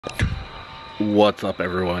What's up,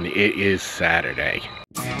 everyone? It is Saturday.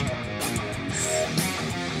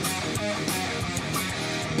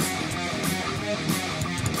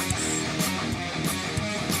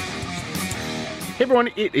 Hey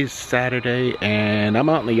everyone, it is Saturday and I'm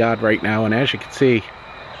out in the yard right now, and as you can see,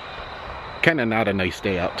 kind of not a nice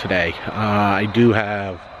day out today. I do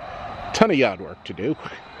have a ton of yard work to do,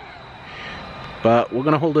 but we're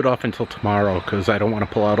gonna hold it off until tomorrow because I don't want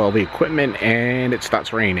to pull out all the equipment and it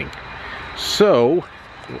starts raining. So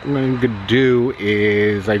what I'm gonna do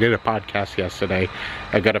is, I did a podcast yesterday.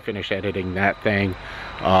 I gotta finish editing that thing.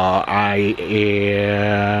 I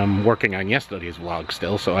am working on yesterday's vlog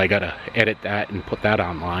still, so I gotta edit that and put that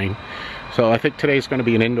online. So I think today's gonna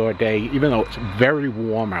be an indoor day, even though it's very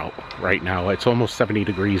warm out right now. It's almost 70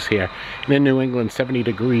 degrees here. And in New England, 70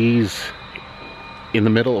 degrees in the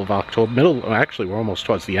middle of October, actually we're almost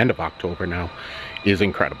towards the end of October now, is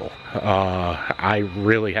incredible. I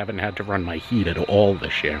really haven't had to run my heat at all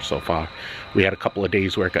this year so far. We had a couple of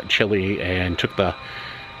days where it got chilly and took the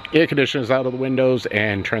air conditioners out of the windows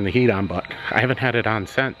and turned the heat on, but I haven't had it on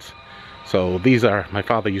since. So these are, my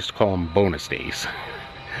father used to call them bonus days.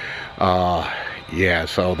 Yeah,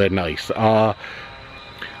 so they're nice.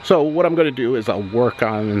 So what I'm gonna do is I'll work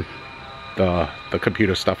on the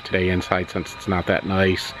computer stuff today inside, since it's not that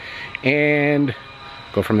nice, and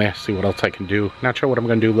go from there, see what else I can do. Not sure what I'm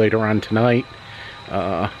gonna do later on tonight.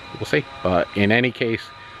 We'll see, but in any case,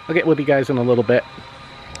 I'll get with you guys in a little bit.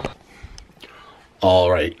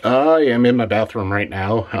 Alright, I am in my bathroom right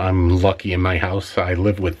now. I'm lucky in my house. I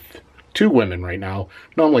live with two women right now.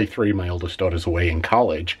 Normally three. My oldest daughter's away in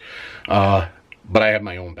college. But I have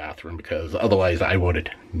my own bathroom, because otherwise I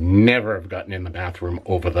would never have gotten in the bathroom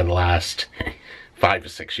over the last 5 or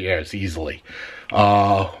 6 years easily.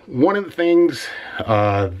 One of the things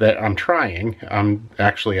that I'm trying,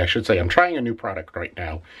 I should say I'm trying a new product right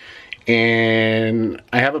now. And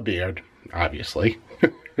I have a beard, obviously.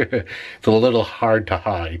 It's a little hard to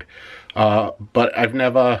hide, but I've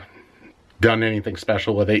never done anything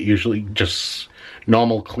special with it, usually just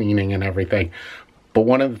normal cleaning and everything. But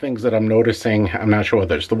one of the things that I'm noticing, I'm not sure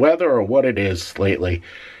whether it's the weather or what it is lately,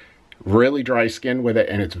 really dry skin with it,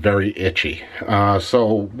 and it's very itchy.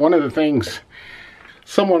 So one of the things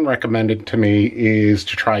someone recommended to me is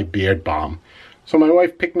to try beard balm. So my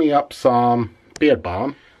wife picked me up some beard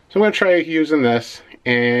balm. So I'm going to try using this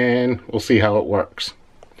and we'll see how it works.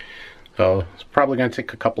 So it's probably going to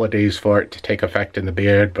take a couple of days for it to take effect in the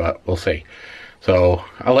beard, but we'll see. So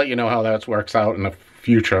I'll let you know how that works out in a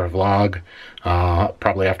future vlog.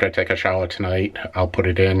 Probably after I take a shower tonight, I'll put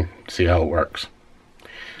it in, see how it works.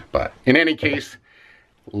 But in any case,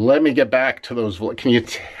 let me get back to those. Can you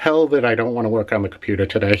tell that I don't want to work on the computer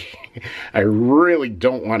today? I really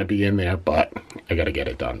don't want to be in there, but I got to get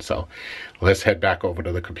it done. So let's head back over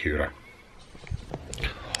to the computer.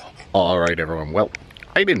 All right, everyone. Well,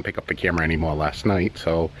 I didn't pick up the camera anymore last night,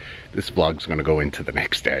 so this vlog's going to go into the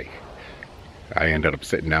next day. I ended up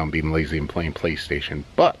sitting down being lazy and playing PlayStation.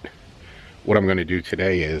 But what I'm going to do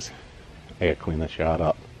today is I got to clean this yard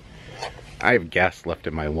up. I have gas left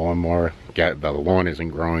in my lawnmower. The lawn isn't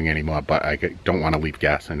growing anymore, but I don't want to leave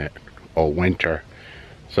gas in it all winter.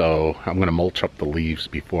 So I'm going to mulch up the leaves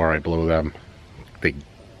before I blow them. It's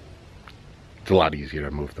a lot easier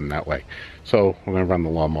to move them that way. So I'm going to run the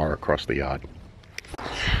lawnmower across the yard.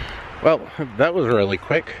 Well, that was really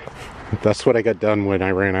quick. That's what I got done when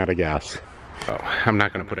I ran out of gas. So I'm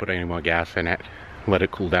not going to put any more gas in it. Let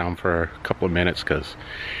it cool down for a couple of minutes, because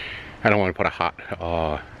I don't want to put a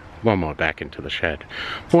hot lawnmower back into the shed.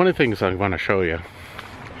 One of the things I want to show you,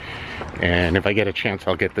 and if I get a chance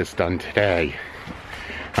I'll get this done today.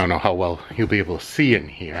 I don't know how well you'll be able to see in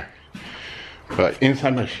here, but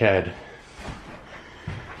inside my shed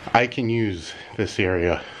I can use this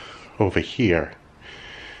area over here,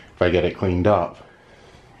 if I get it cleaned up,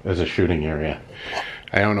 as a shooting area.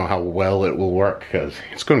 I don't know how well it will work, because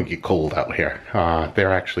it's going to get cold out here.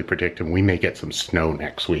 They're actually predicting we may get some snow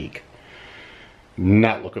next week.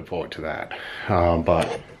 Not looking forward to that. But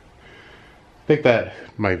I think that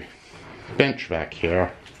my bench back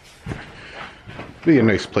here would be a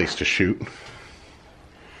nice place to shoot.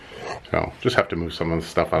 So just have to move some of the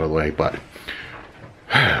stuff out of the way. But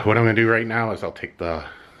what I'm going to do right now is I'll take the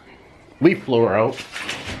leaf blower out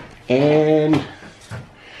and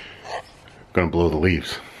I'm going to blow the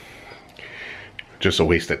leaves. Just a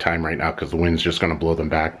waste of time right now, because the wind's just going to blow them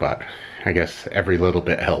back, but I guess every little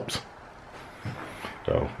bit helps.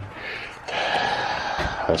 So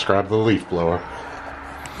let's grab the leaf blower.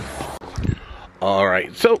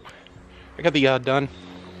 Alright, so I got the yard done.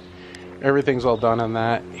 Everything's all done on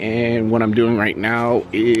that, and what I'm doing right now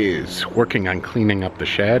is working on cleaning up the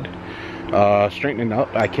shed. Straightening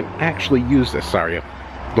up, I can actually use this. Sorry,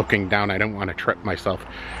 I'm looking down. I don't want to trip myself.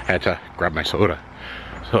 I had to grab my soda.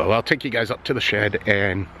 So I'll take you guys up to the shed,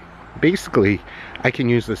 and basically I can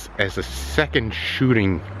use this as a second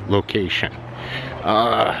shooting location.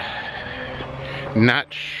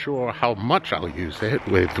 Not sure how much I'll use it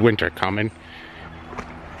with winter coming,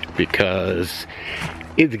 because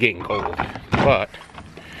it's getting cold. But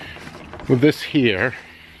with this here,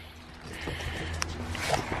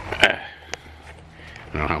 I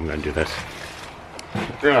don't know how I'm gonna do this.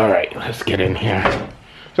 Alright, let's get in here.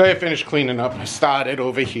 So I finished cleaning up. I started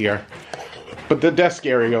over here, but the desk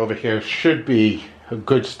area over here should be a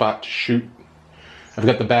good spot to shoot. I've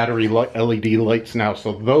got the battery LED lights now,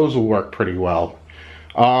 so those will work pretty well.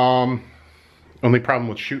 Only problem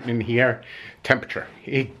with shooting in here, temperature.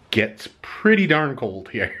 It gets pretty darn cold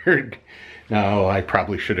here. Now, I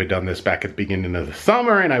probably should have done this back at the beginning of the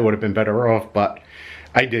summer, and I would have been better off, but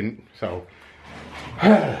I didn't, so.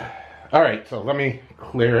 Alright, so let me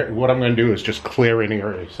clear it. What I'm going to do is just clear an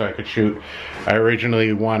area so I could shoot. I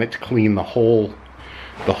originally wanted to clean the whole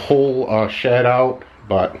shed out,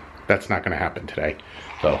 but that's not going to happen today.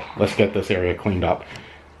 So let's get this area cleaned up.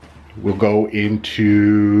 We'll go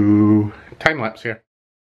into time lapse here.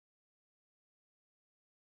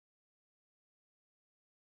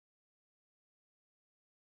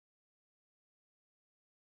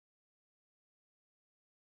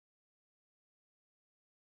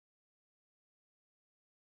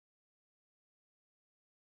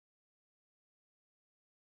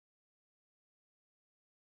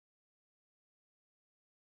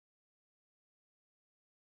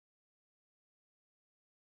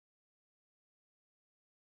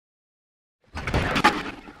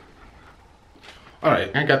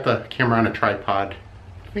 Alright, I got the camera on a tripod.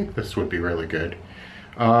 I think this would be really good.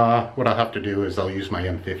 What I'll have to do is I'll use my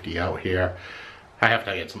M50 out here. I have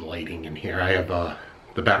to get some lighting in here. I have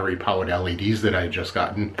the battery powered LEDs that I just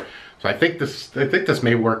gotten. So I think this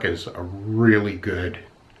may work as a really good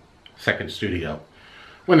second studio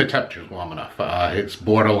when the temperature's warm enough. It's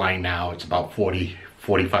borderline now. It's about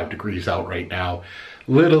 45 degrees out right now.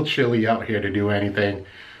 Little chilly out here to do anything.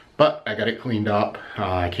 But I got it cleaned up.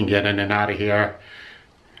 I can get in and out of here.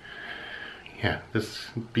 Yeah, this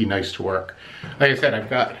would be nice to work. Like I said,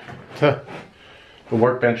 I've got the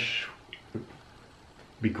workbench.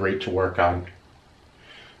 Be great to work on.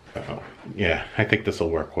 Yeah, I think this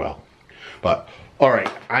will work well. But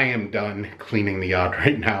alright, I am done cleaning the yard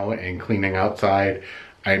right now and cleaning outside.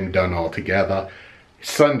 I'm done altogether.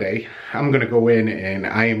 Sunday, I'm going to go in and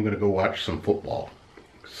I am going to go watch some football.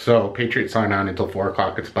 So Patriots aren't on until 4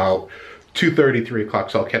 o'clock. It's about 2:30, 3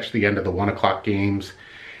 o'clock. So I'll catch the end of the 1 o'clock games.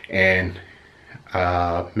 And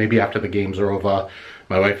maybe after the games are over,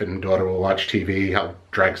 my wife and daughter will watch TV. I'll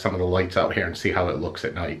drag some of the lights out here and see how it looks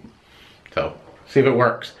at night. So see if it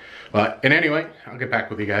works. But anyway, I'll get back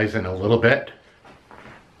with you guys in a little bit.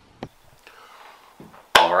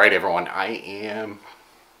 Alright everyone,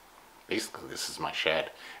 basically this is my shed.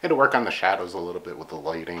 I had to work on the shadows a little bit with the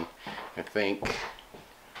lighting. I think.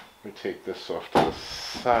 Let me take this off to the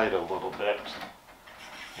side a little bit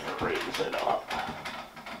and raise it up.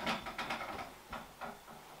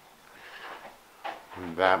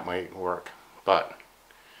 That might work, but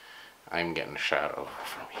I'm getting a shadow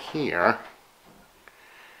from here.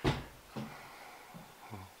 Let's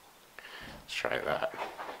try that.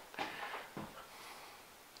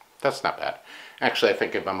 That's not bad. Actually, I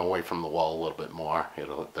think if I'm away from the wall a little bit more,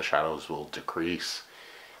 the shadows will decrease.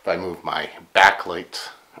 If I move my backlight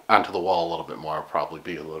onto the wall a little bit more, it'll probably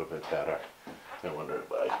be a little bit better. I wonder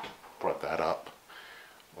if I brought that up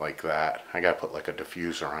like that. I gotta put like a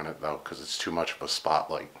diffuser on it though, because it's too much of a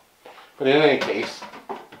spotlight. But in any case,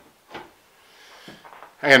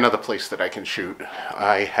 I got another place that I can shoot.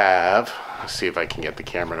 I have, let's see if I can get the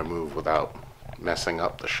camera to move without messing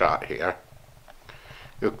up the shot here.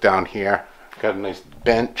 Look down here, I've got a nice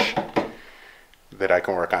bench that I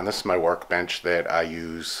can work on. This is my workbench that I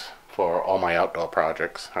use for all my outdoor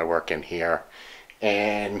projects. I work in here,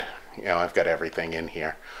 and you know, I've got everything in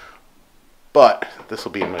here. But this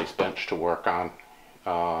will be a nice bench to work on.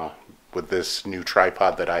 With this new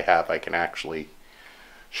tripod that I have, I can actually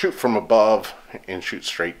shoot from above and shoot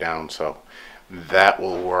straight down, so that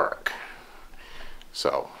will work.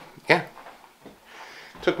 So yeah,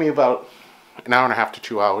 it took me about an hour and a half to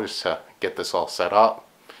 2 hours to get this all set up.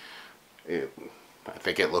 I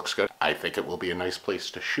think it looks good. I think it will be a nice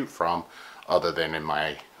place to shoot from, other than in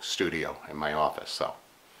my studio, in my office. So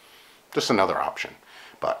just another option.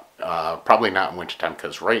 But probably not in wintertime,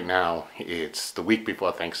 because right now it's the week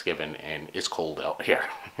before Thanksgiving and it's cold out here.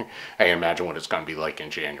 I imagine what it's going to be like in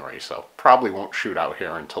January, so probably won't shoot out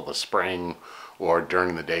here until the spring or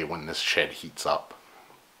during the day when this shed heats up.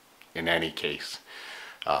 In any case,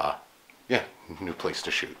 yeah, new place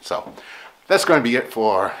to shoot. So that's going to be it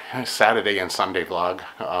for Saturday and Sunday vlog.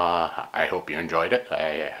 I hope you enjoyed it.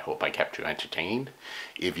 I hope I kept you entertained.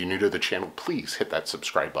 If you're new to the channel, please hit that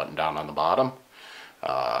subscribe button down on the bottom.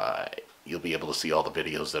 You'll be able to see all the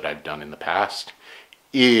videos that I've done in the past.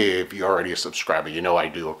 If you're already a subscriber, you know I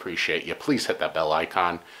do appreciate you. Please hit that bell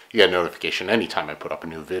icon. You get a notification anytime I put up a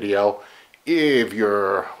new video. If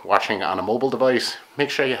you're watching on a mobile device, make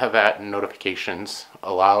sure you have that notifications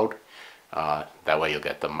allowed. That way you'll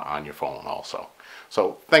get them on your phone also.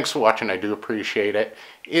 So thanks for watching. I do appreciate it.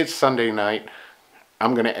 It's Sunday night.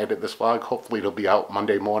 I'm going to edit this vlog. Hopefully it'll be out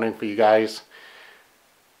Monday morning for you guys.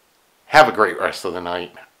 Have a great rest of the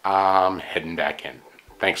night. I'm heading back in.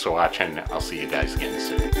 Thanks for watching. I'll see you guys again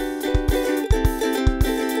soon.